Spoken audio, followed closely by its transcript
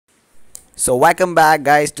So welcome back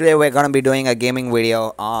guys. Today we're gonna be doing a gaming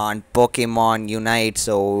video on Pokemon Unite,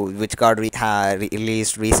 which got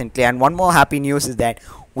released recently. And one more happy news is that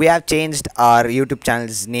we have changed our YouTube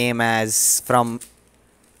channel's name as from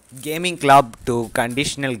Gaming Club to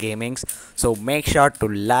Conditional Gamings. So make sure to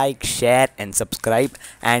like, share and subscribe,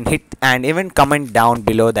 and hit and even comment down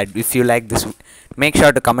below that if you like this. Make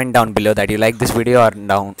sure to comment down below that you like this video or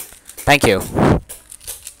down. Thank you.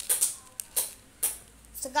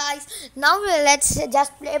 So guys, now let's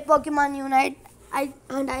just play Pokemon Unite.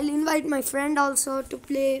 I'll invite my friend also to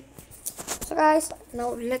play. So guys,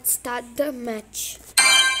 now let's start the match.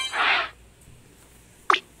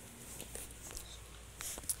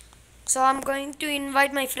 So I'm going to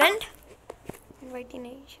invite my friend.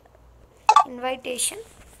 Invitation.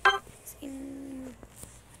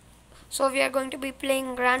 So we are going to be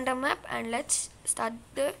playing random map, and let's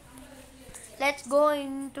go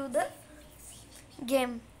into the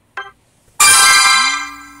game.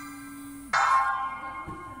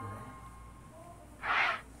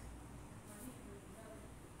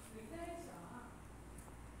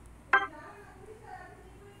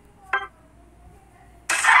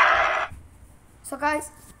 So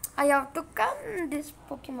guys, I have to come this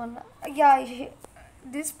Pokemon.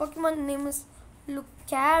 This Pokemon name is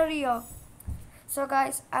Lucario. So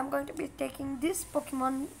guys, I'm going to be taking this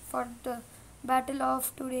Pokemon for the battle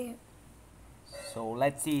of today. So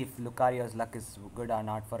let's see if Lucario's luck is good or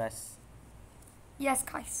not for us. Yes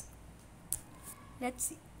guys, let's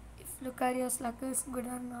see if Lucario's luck is good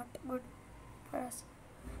or not good for us.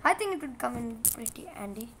 I think it would come in pretty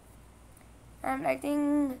handy, and I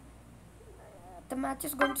think the match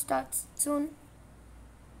is going to start soon.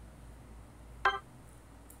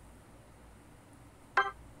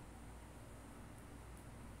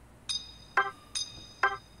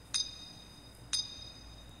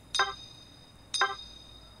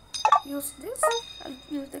 Use this. I'll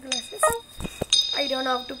use the glasses. I don't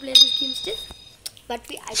know how to play this game still, but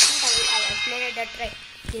I think I played that right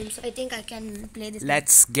game, so I think I can play this.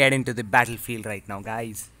 Let's get into the battlefield right now,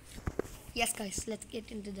 guys. Yes, guys, let's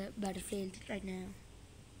get into the battlefield right now.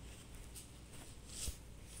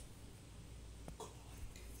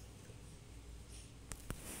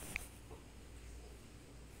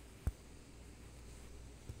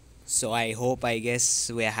 So I guess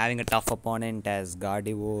we're having a tough opponent as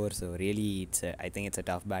Gardevoir. So really, I think it's a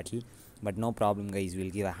tough battle, but no problem, guys. We'll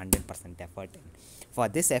give 100% effort. And for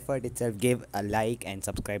this effort itself, give a like and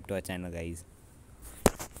subscribe to our channel, guys.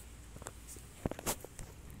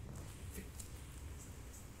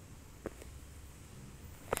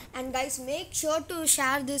 And guys, make sure to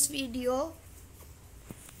share this video.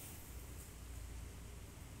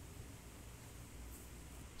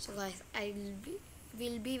 So guys,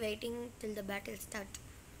 will be waiting till the battle starts.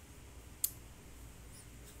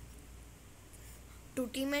 Two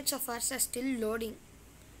teammates of ours are still loading.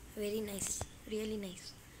 Very nice, really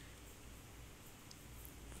nice.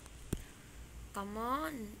 Come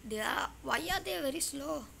on, why are they very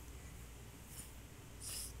slow?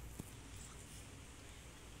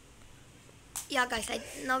 Yeah guys,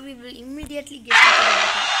 now we will immediately get into the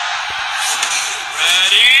battle.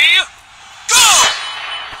 Ready, go!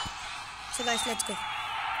 So guys, let's go.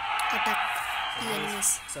 Attack the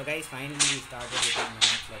enemies. So guys, finally we started with the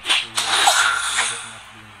match. Let's see what this match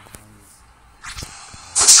be in our hands.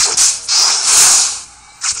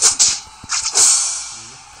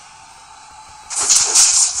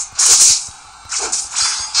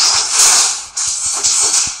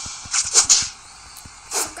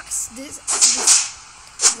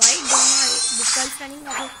 So guys, why don't this guy's running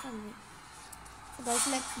away from me? So guys,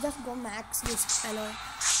 let's just go max this fellow.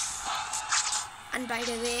 And right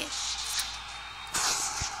away,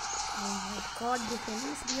 oh my god, this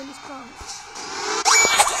enemy is really strong.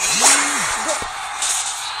 Go.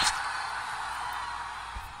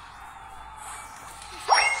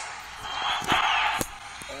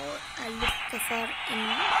 Oh, I look for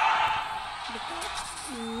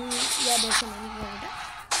yeah, there's an enemy over there.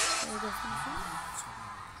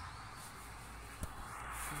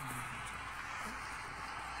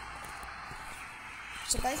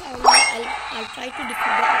 So guys, I'll try to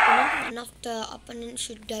defeat the opponent. One of the opponents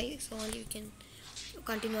should die, so only you can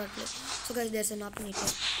continue our play. So guys, there's an opponent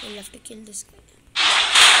here. We'll have to kill this guy.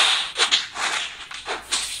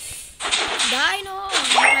 Die, no! I'm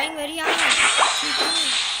trying very hard.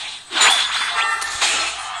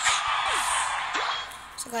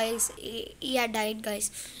 So guys, he had died,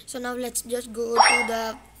 guys. So now let's just go to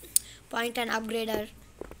the point and upgrade our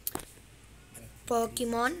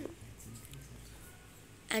Pokemon.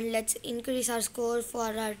 And let's increase our score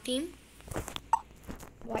for our team.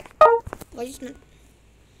 Why is not?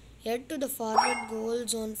 Head to the forward goal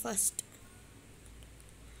zone first.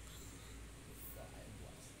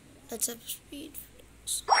 That's a speed.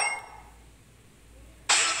 So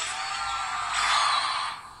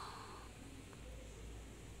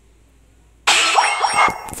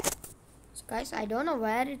guys, I don't know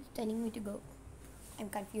where it's telling me to go. I'm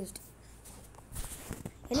confused.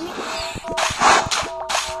 Enemy. Enemies.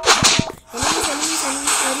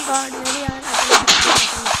 Very hard.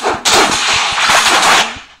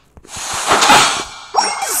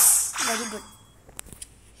 Very good.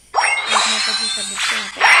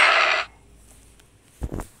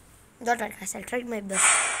 Don't worry guys, I'll try my best.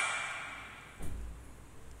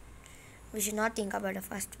 We should not think about the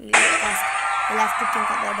first. We'll have to think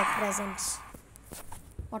about the presents.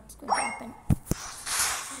 What's going to happen?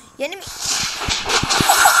 Enemy!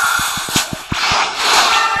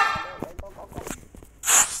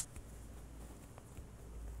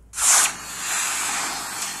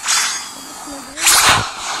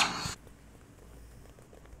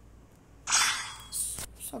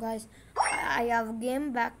 So guys, I have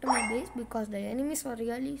game back to my base because the enemies are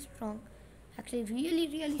really strong. Actually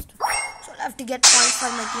really strong. So I'll have to get points for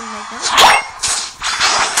my team right now.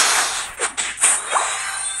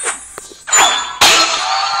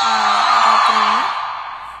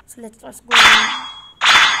 So let's just go here.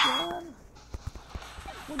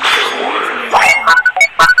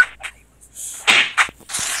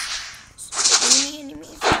 Enemy.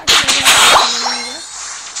 Have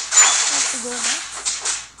to go back.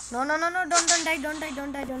 No, don't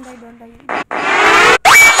die.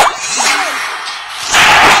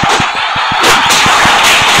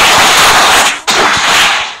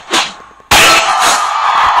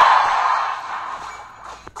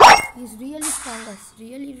 He's really strong, guys.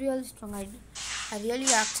 Really strong. I really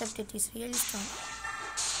accept it. He's really strong.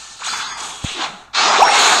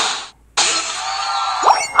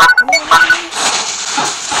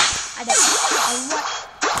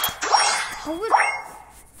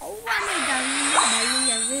 How am I dying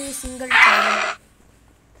every single time?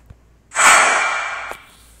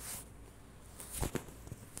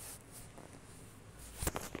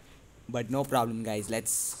 But no problem, guys.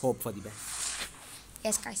 Let's hope for the best.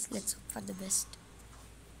 Yes, guys. Let's hope for the best.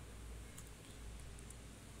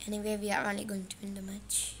 Anyway, we are only going to win the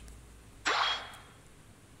match.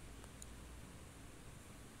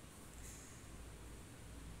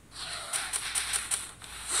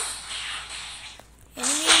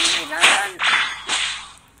 Run.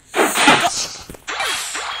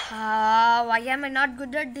 Why am I not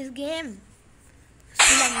good at this game?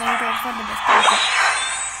 Still I'm going to hope for the best.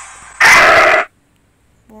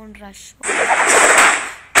 Bone rush.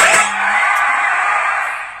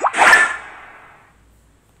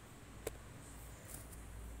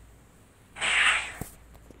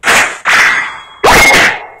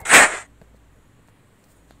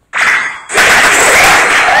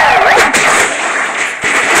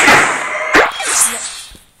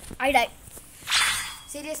 I died.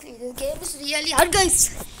 Seriously, this game is really hard,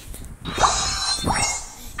 guys.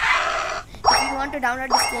 If you want to download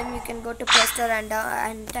this game, you can go to Play Store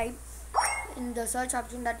and type in the search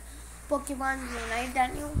option that Pokemon Unite,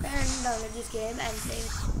 and you can download this game and play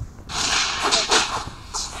it.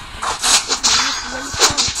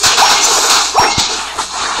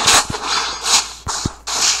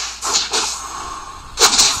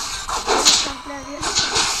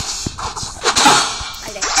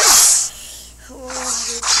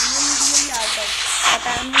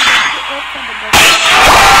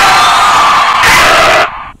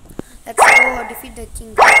 Let's go defeat the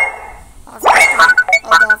king of the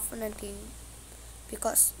opponent team,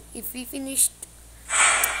 because if we finished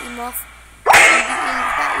him off, he'll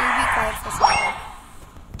be quiet for some time.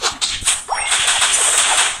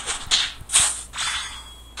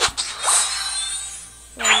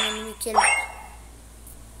 One enemy killed.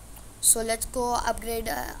 So let's go upgrade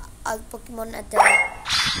our Pokemon at the,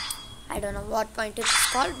 I don't know what point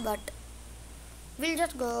it's called, but we'll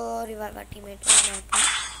just go revive our teammate right now.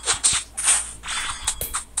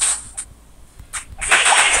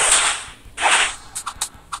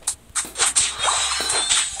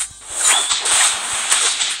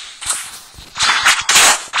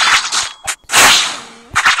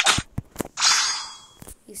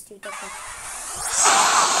 He's still talking.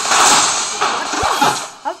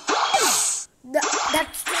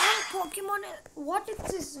 That strong Pokemon, what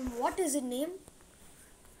is its name?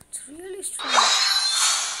 It's really strong.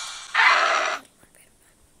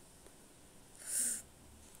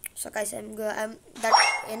 So guys, that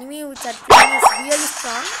enemy which are playing is really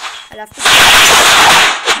strong. I'll have to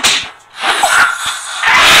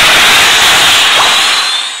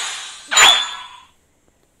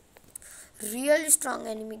Really strong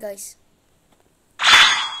enemy, guys.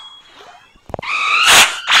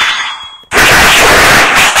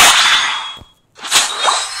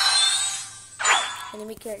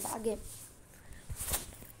 Enemy killed again.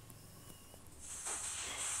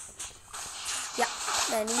 Yeah,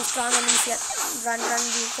 the enemy strong enemy here. Run,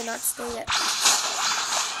 we cannot stay here.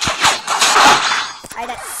 I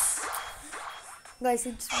died. Guys,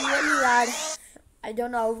 it's really hard. I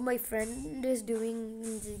don't know how my friend is doing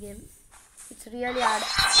in this game. It's really hard.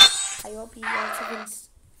 I hope he also wins.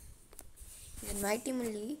 He's in my team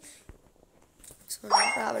only, so no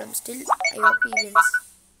problem. Still, I hope he wins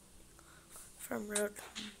from road.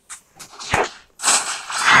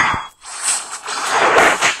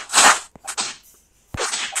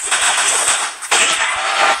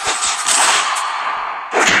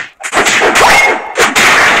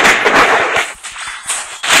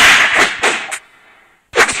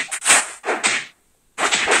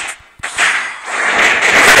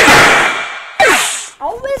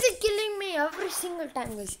 Single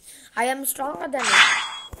time, guys. I am stronger than him. I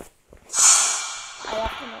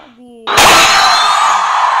have to not be.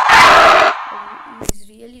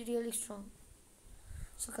 He is really strong.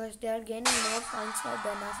 So guys, they are gaining more points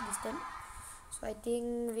than us this time. So I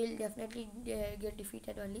think we'll definitely get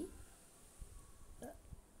defeated only. The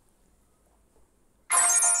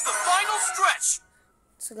final stretch.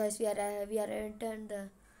 So guys, we are entered the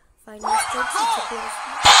final stretch. It's a close.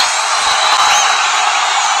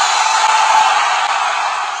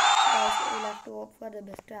 We'll have to hope for the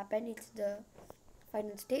best to happen. It's the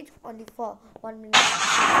final stage, only for 1 minute.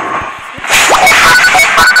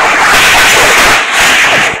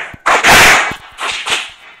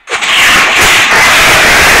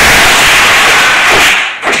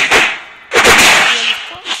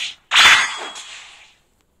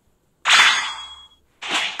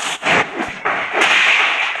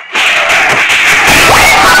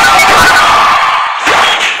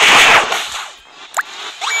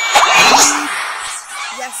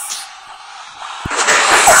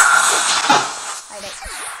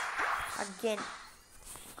 Again.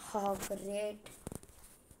 Oh, great.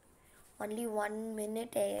 Only 1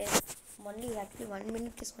 minute. Actually 1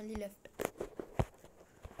 minute is only left.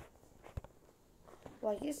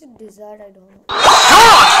 Why is it desired? I don't know.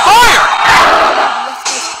 Let's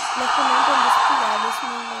maintain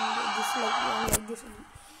this like this only,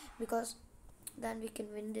 because then we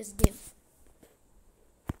can win this game.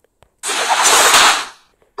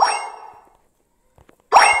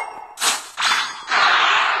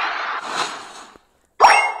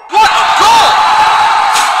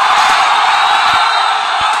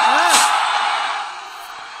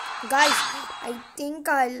 Guys, I think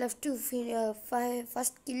I'll have to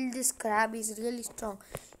first kill this crab. He's really strong.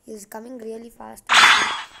 He's coming really fast.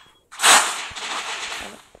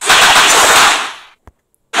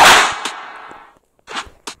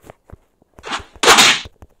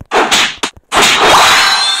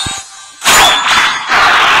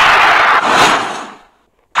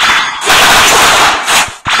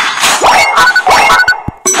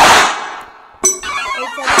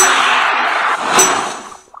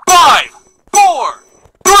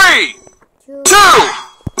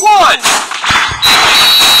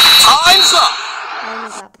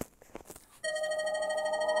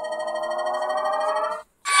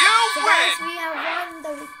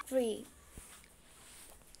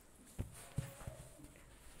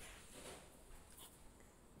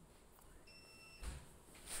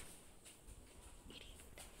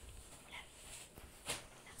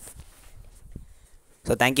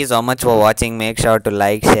 So thank you so much for watching. Make sure to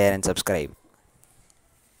like, share and subscribe.